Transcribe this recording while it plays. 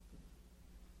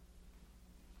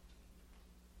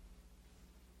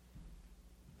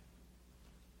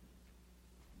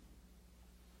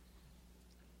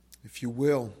If you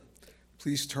will,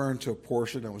 please turn to a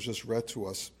portion that was just read to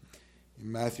us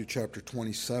in Matthew chapter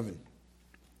 27.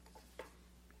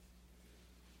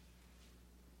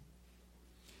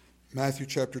 Matthew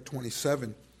chapter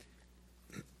 27.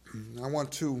 I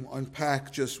want to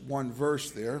unpack just one verse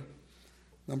there,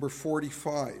 number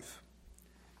 45.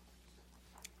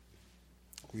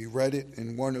 We read it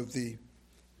in one of the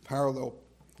parallel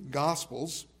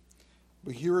Gospels,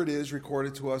 but here it is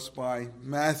recorded to us by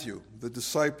Matthew, the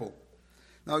disciple.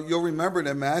 Now, you'll remember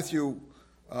that Matthew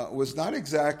was not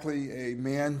exactly a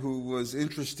man who was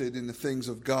interested in the things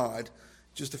of God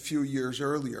just a few years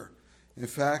earlier. In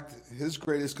fact, his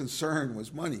greatest concern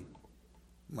was money.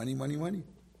 Money, money, money.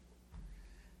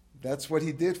 That's what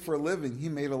he did for a living. He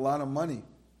made a lot of money.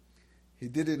 He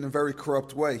did it in a very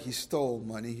corrupt way. He stole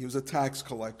money. He was a tax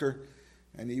collector,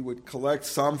 and he would collect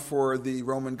some for the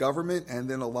Roman government and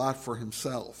then a lot for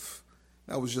himself.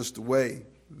 That was just the way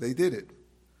they did it.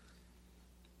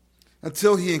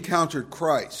 Until he encountered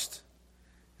Christ,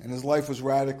 and his life was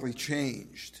radically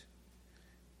changed.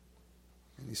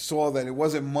 And he saw that it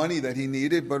wasn't money that he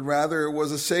needed, but rather it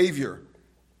was a Savior.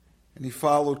 And he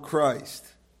followed Christ.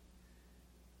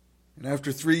 And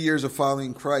after 3 years of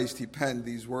following Christ, he penned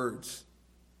these words.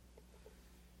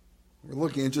 We're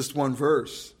looking at just one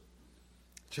verse.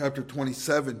 Chapter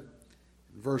 27,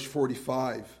 verse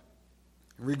 45.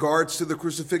 In regards to the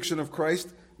crucifixion of Christ,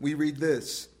 we read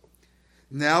this.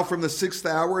 Now from the 6th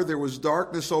hour there was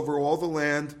darkness over all the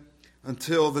land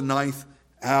until the 9th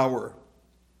hour.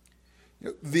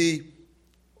 The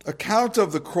account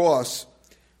of the cross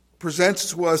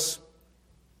presents to us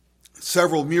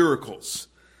several miracles.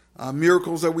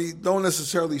 Miracles that we don't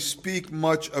necessarily speak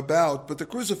much about, but the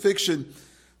crucifixion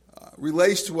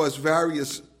relates to us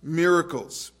various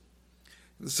miracles.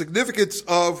 The significance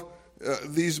of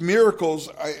these miracles,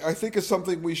 I think, is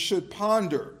something we should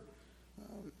ponder.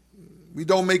 We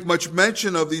don't make much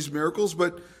mention of these miracles,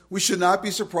 but we should not be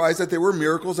surprised that there were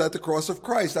miracles at the cross of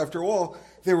Christ. After all,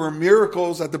 there were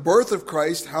miracles at the birth of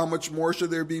Christ. How much more should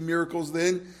there be miracles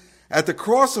then at the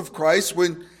cross of Christ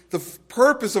when the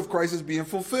purpose of Christ is being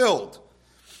fulfilled?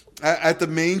 At the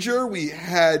manger, we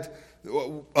had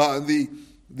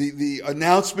the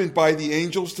announcement by the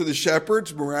angels to the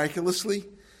shepherds, miraculously.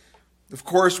 Of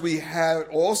course, we had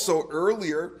also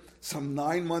earlier, some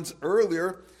 9 months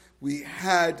earlier, we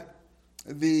had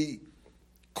the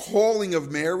calling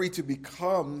of Mary to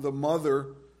become the mother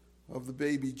of the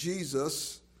baby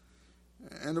Jesus.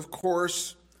 And of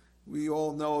course, we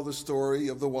all know the story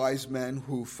of the wise men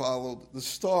who followed the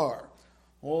star.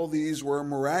 All these were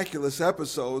miraculous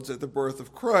episodes at the birth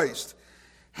of Christ.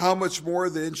 How much more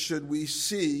then should we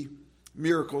see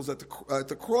miracles at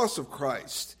the cross of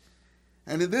Christ?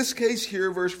 And in this case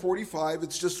here, verse 45,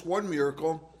 it's just one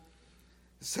miracle.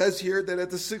 It says here that at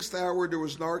the 6th hour there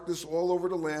was darkness all over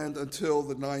the land until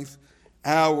the 9th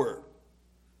hour.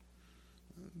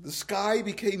 The sky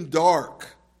became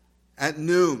dark at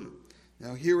noon.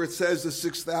 Now here it says the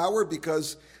 6th hour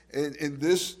because in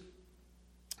this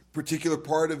particular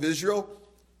part of Israel,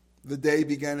 the day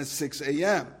began at 6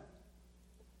 a.m.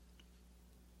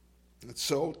 And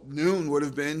so noon would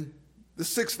have been the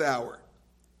 6th hour.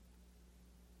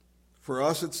 For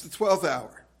us, it's the 12th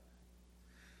hour.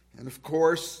 And of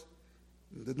course,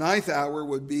 the 9th hour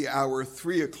would be our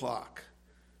 3 o'clock.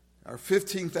 Our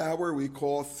 15th hour we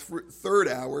call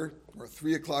 3rd hour, or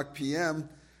 3 o'clock p.m.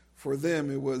 For them,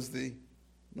 it was the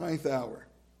 9th hour.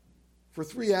 For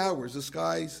 3 hours, the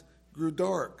skies grew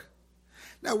dark.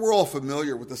 Now, we're all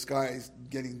familiar with the skies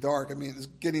getting dark. I mean, it's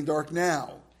getting dark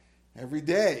now. Every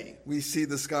day, we see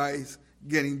the skies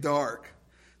getting dark.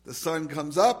 The sun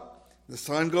comes up, the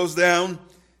sun goes down,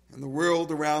 and the world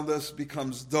around us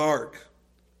becomes dark.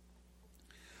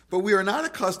 But we are not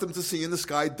accustomed to seeing the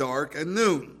sky dark at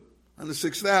noon on the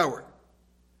 6th hour.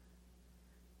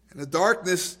 And a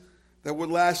darkness that would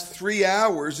last 3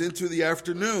 hours into the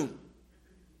afternoon.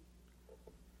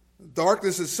 The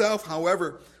darkness itself,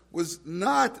 however, was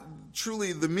not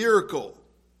truly the miracle.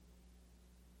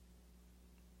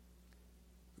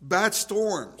 Bad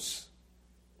storms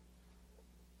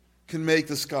can make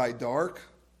the sky dark.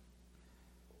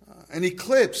 An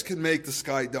eclipse can make the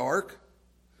sky dark.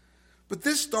 But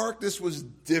this darkness was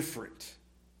different.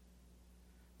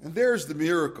 And there's the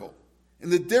miracle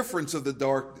in the difference of the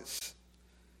darkness.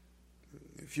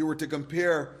 If you were to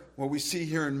compare what we see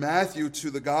here in Matthew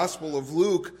to the Gospel of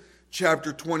Luke,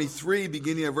 chapter 23,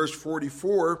 beginning at verse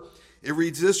 44, it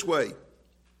reads this way.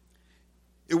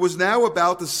 It was now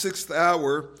about the 6th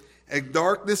hour, and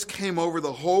darkness came over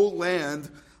the whole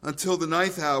land until the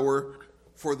 9th hour,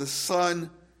 for the sun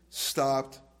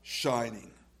stopped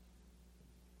shining.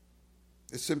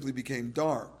 It simply became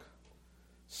dark.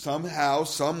 somehow,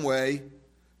 some way,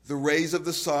 the rays of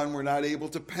the sun were not able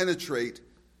to penetrate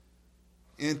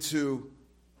into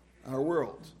our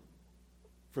world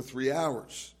for 3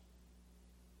 hours.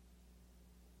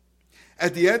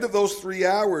 At the end of those 3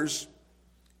 hours,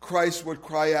 Christ would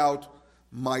cry out,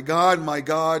 my God,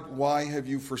 why have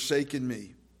you forsaken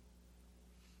me?"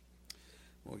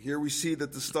 Well, here we see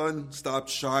that the sun stopped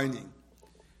shining.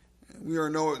 We are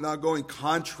not going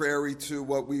contrary to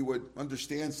what we would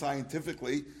understand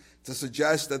scientifically to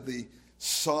suggest that the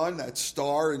sun, that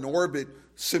star in orbit,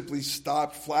 simply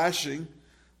stopped flashing,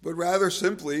 but rather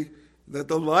simply that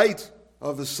the light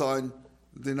of the sun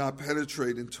did not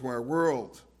penetrate into our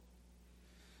world.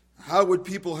 How would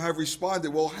people have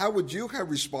responded? Well, how would you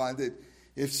have responded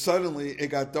if suddenly it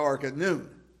got dark at noon?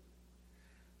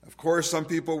 Of course, some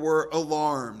people were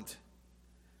alarmed,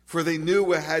 for they knew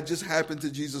what had just happened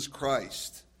to Jesus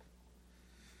Christ.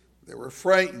 They were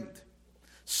frightened.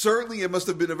 Certainly, it must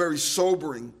have been a very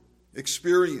sobering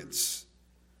experience.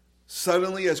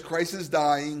 Suddenly, as Christ is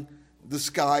dying, the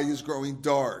sky is growing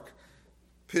dark,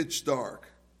 pitch dark.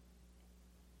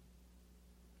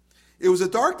 It was a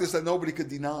darkness that nobody could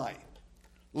deny.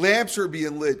 Lamps were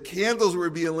being lit. Candles were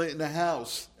being lit in the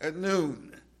house at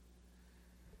noon.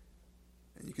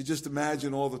 And you could just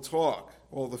imagine all the talk,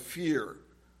 all the fear,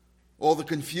 all the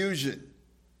confusion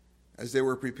as they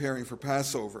were preparing for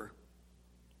Passover.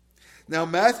 Now,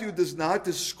 Matthew does not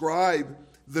describe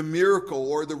the miracle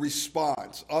or the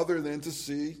response other than to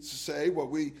say what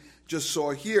we just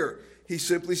saw here. He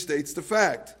simply states the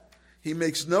fact. He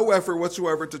makes no effort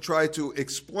whatsoever to try to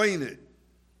explain it.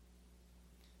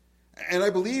 And I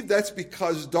believe that's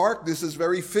because darkness is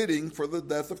very fitting for the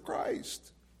death of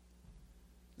Christ.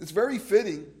 It's very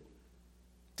fitting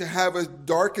to have a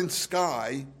darkened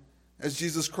sky as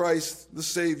Jesus Christ, the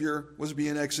Savior, was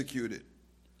being executed.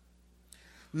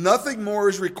 Nothing more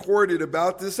is recorded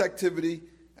about this activity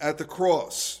at the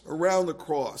cross, around the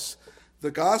cross.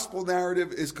 The gospel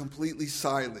narrative is completely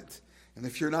silent. And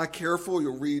if you're not careful,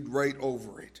 you'll read right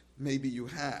over it. Maybe you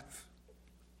have.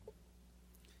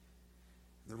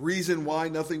 The reason why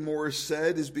nothing more is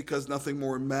said is because nothing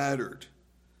more mattered.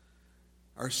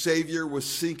 Our Savior was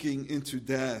sinking into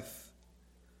death.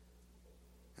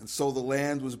 And so the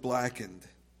land was blackened.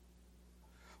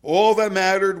 All that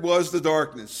mattered was the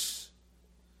darkness,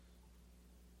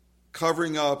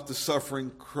 covering up the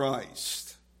suffering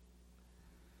Christ.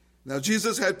 Now,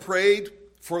 Jesus had prayed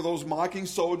for those mocking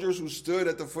soldiers who stood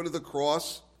at the foot of the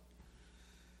cross.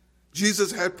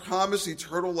 Jesus had promised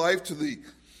eternal life to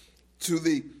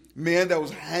the man that was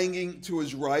hanging to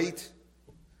his right.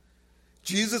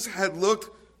 Jesus had looked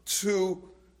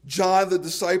to John the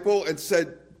disciple and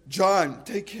said, "John,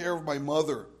 take care of my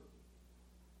mother."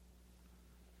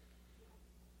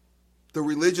 The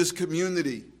religious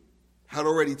community had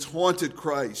already taunted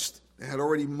Christ. They had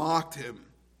already mocked him.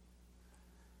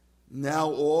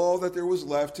 Now all that there was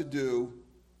left to do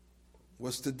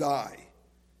was to die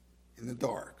in the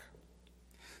dark.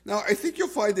 Now, I think you'll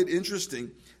find it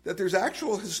interesting that there's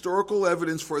actual historical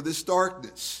evidence for this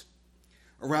darkness.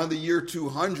 Around the year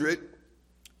 200,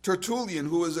 Tertullian,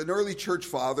 who was an early church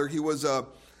father, he was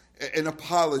an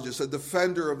apologist, a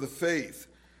defender of the faith.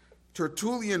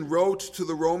 Tertullian wrote to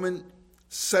the Roman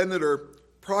senator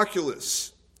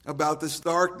Proculus about this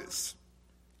darkness.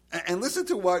 And listen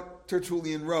to what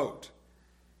Tertullian wrote.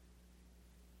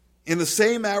 "In the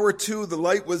same hour, too, the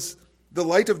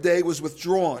light of day was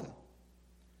withdrawn,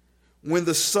 when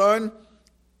the sun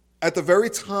at the very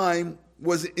time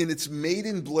was in its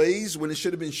maiden blaze, when it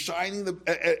should have been shining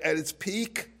at its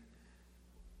peak,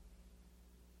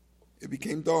 it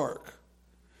became dark.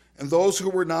 And those who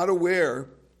were not aware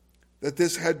that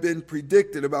this had been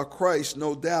predicted about Christ,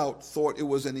 no doubt, thought it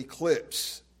was an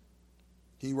eclipse."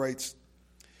 He writes,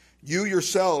 "You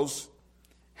yourselves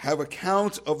have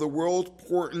account of the world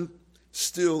portent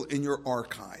still in your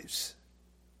archives.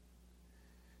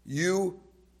 You,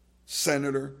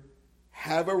 Senator,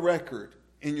 have a record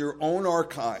in your own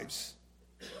archives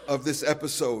of this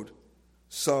episode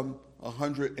some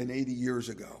 180 years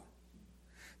ago."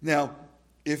 Now,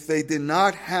 if they did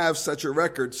not have such a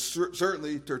record,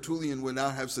 certainly Tertullian would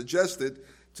not have suggested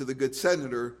to the good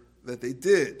senator that they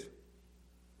did.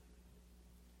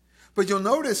 But you'll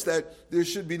notice that there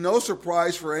should be no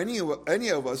surprise for any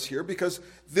of us here, because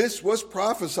this was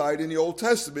prophesied in the Old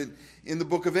Testament in the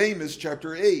book of Amos,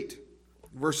 chapter 8,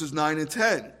 verses 9 and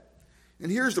 10.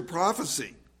 And here's the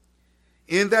prophecy.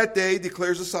 "In that day,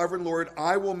 declares the sovereign Lord,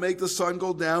 I will make the sun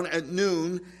go down at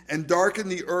noon and darken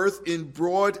the earth in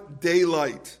broad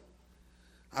daylight.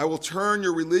 I will turn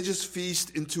your religious feast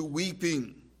into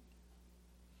weeping."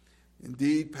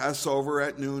 Indeed, Passover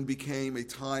at noon became a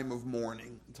time of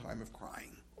mourning, a time of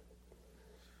crying.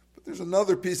 But there's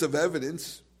another piece of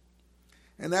evidence,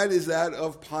 and that is that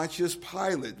of Pontius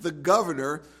Pilate, the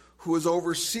governor who was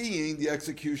overseeing the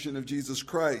execution of Jesus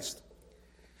Christ.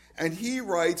 And he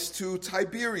writes to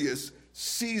Tiberius,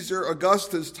 Caesar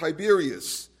Augustus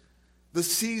Tiberius, the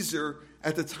Caesar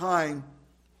at the time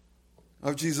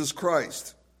of Jesus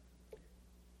Christ.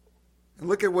 And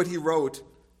look at what he wrote.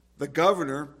 The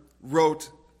governor wrote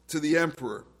to the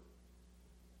emperor.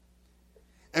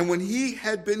 And when he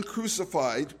had been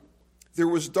crucified, there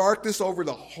was darkness over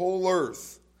the whole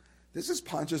earth. This is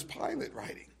Pontius Pilate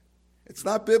writing. It's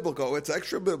not biblical, it's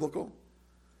extra biblical,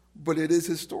 but it is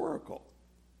historical.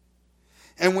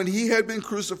 And when he had been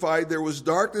crucified, there was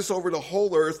darkness over the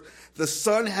whole earth, the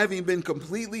sun having been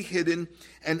completely hidden,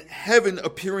 and heaven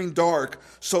appearing dark,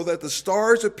 so that the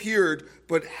stars appeared,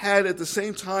 but had at the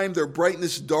same time their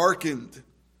brightness darkened.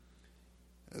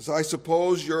 As I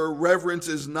suppose your reverence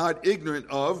is not ignorant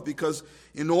of, because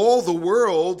in all the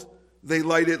world they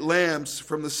lighted lamps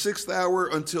from the 6th hour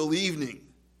until evening.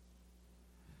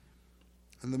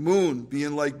 And the moon,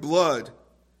 being like blood,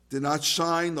 did not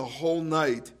shine the whole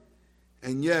night,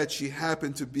 and yet she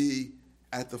happened to be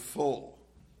at the full.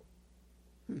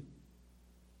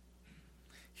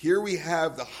 Here we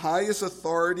have the highest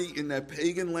authority in that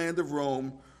pagan land of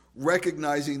Rome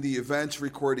recognizing the events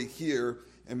recorded here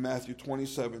in Matthew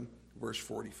 27, verse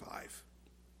 45.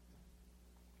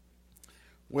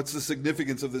 What's the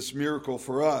significance of this miracle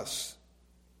for us?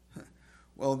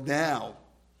 Well, now,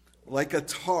 like a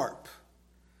tarp,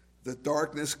 the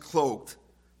darkness cloaked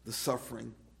the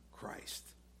suffering Christ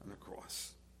on the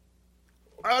cross.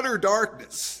 Utter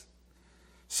darkness,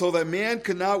 so that man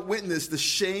could not witness the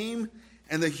shame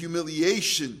and the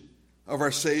humiliation of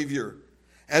our Savior,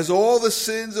 as all the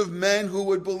sins of men who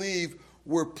would believe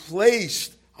were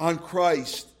placed on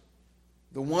Christ.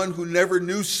 The one who never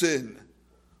knew sin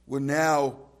would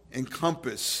now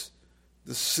encompass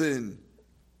the sin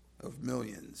of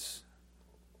millions.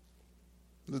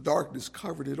 The darkness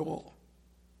covered it all.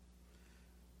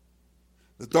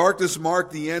 The darkness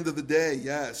marked the end of the day,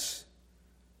 yes.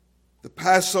 The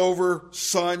Passover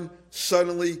sun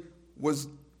suddenly was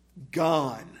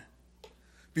gone.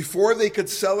 Before they could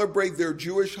celebrate their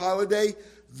Jewish holiday,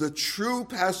 the true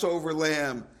Passover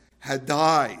lamb had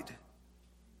died.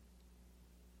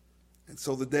 And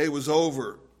so the day was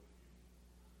over.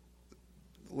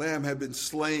 The lamb had been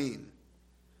slain.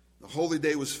 The holy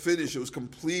day was finished. It was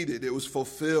completed. It was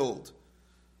fulfilled.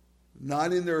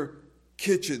 Not in their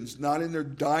kitchens, not in their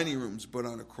dining rooms, but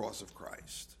on the cross of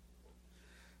Christ.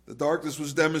 The darkness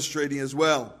was demonstrating as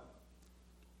well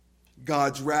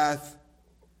God's wrath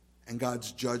and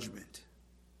God's judgment.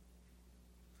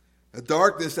 A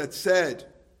darkness that said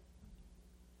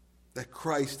that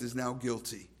Christ is now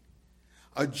guilty.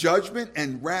 A judgment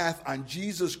and wrath on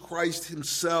Jesus Christ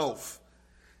himself.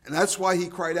 And that's why he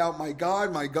cried out, my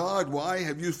God, why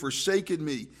have you forsaken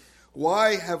me?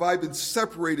 Why have I been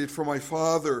separated from my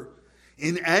Father?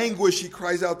 In anguish he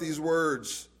cries out these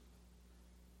words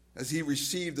as he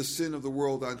received the sin of the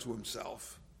world onto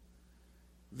himself.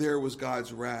 There was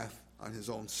God's wrath on his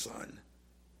own Son.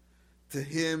 To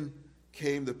him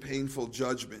came the painful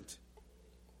judgment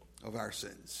of our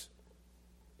sins.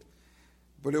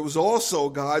 But it was also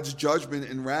God's judgment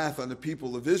and wrath on the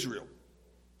people of Israel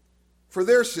for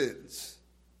their sins,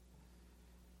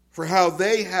 for how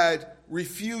they had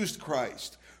refused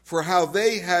Christ, for how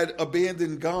they had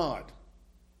abandoned God.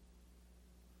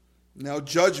 Now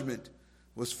judgment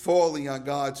was falling on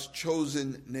God's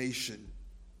chosen nation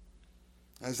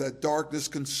as that darkness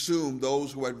consumed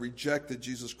those who had rejected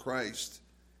Jesus Christ.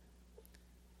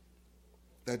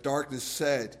 That darkness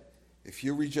said, if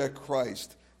you reject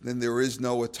Christ, then there is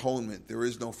no atonement, there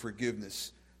is no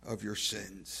forgiveness of your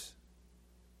sins.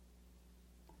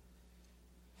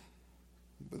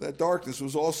 But that darkness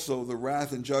was also the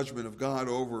wrath and judgment of God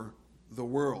over the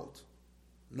world.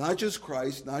 Not just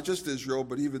Christ, not just Israel,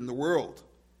 but even the world.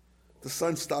 The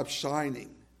sun stopped shining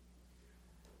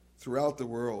throughout the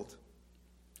world.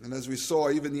 And as we saw,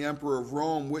 even the emperor of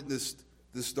Rome witnessed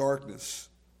this darkness.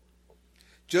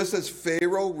 Just as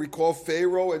recall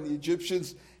Pharaoh and the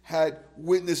Egyptians had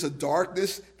witnessed a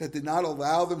darkness that did not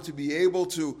allow them to be able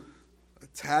to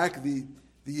attack the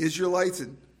Israelites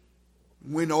and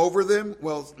win over them.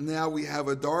 Well, now we have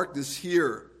a darkness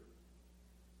here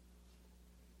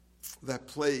that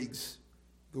plagues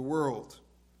the world.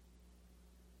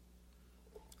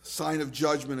 A sign of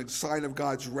judgment, a sign of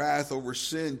God's wrath over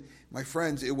sin. My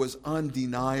friends, it was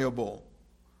undeniable.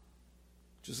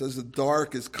 Just as the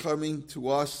dark is coming to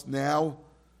us now,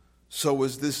 so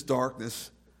is this darkness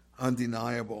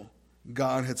undeniable.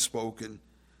 God had spoken.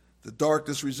 The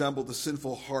darkness resembled the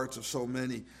sinful hearts of so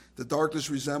many. The darkness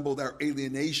resembled our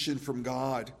alienation from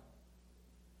God.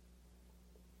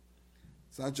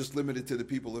 It's not just limited to the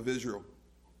people of Israel,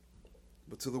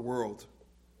 but to the world.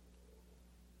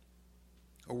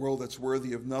 A world that's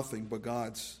worthy of nothing but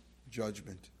God's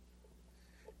judgment.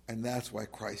 And that's why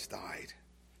Christ died.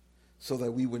 So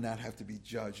that we would not have to be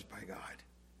judged by God.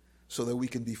 So that we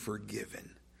can be forgiven.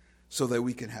 So that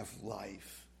we can have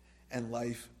life. And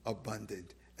life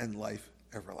abundant. And life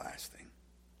everlasting.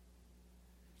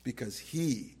 Because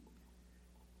he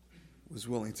was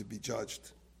willing to be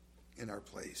judged in our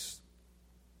place.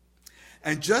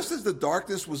 And just as the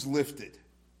darkness was lifted,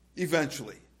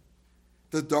 eventually,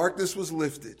 the darkness was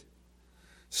lifted,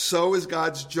 so is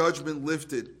God's judgment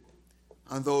lifted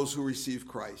on those who receive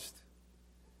Christ.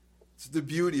 It's the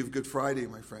beauty of Good Friday,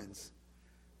 my friends.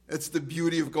 It's the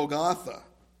beauty of Golgotha.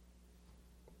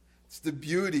 It's the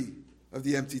beauty of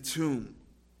the empty tomb.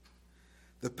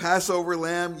 The Passover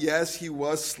lamb, yes, he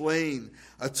was slain.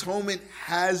 Atonement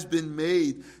has been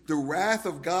made. The wrath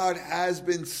of God has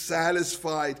been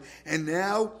satisfied. And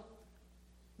now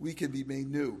we can be made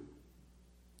new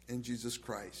in Jesus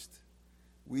Christ.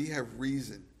 We have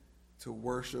reason to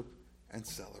worship and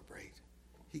celebrate.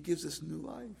 He gives us new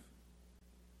life.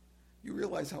 You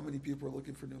realize how many people are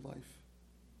looking for new life?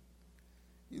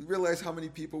 You realize how many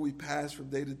people we pass from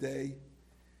day to day?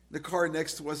 The car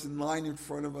next to us, in line in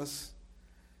front of us,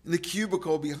 in the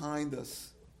cubicle behind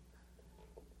us.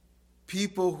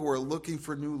 People who are looking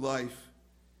for new life,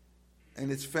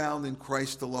 and it's found in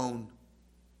Christ alone,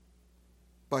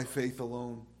 by faith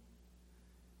alone,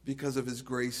 because of his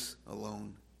grace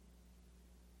alone.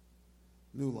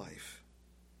 New life.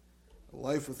 A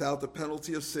life without the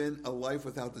penalty of sin, a life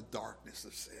without the darkness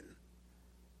of sin.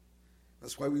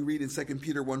 That's why we read in 2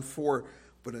 Peter 1:4,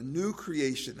 but a new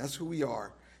creation, that's who we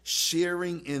are,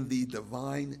 sharing in the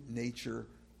divine nature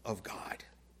of God.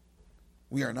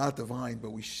 We are not divine,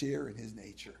 but we share in his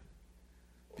nature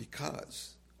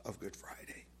because of Good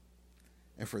Friday.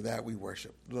 And for that we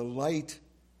worship. The light,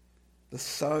 the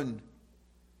sun,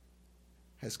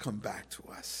 has come back to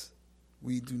us.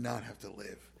 We do not have to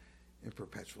live in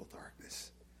perpetual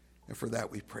darkness. And for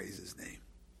that we praise his name.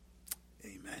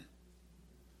 Amen.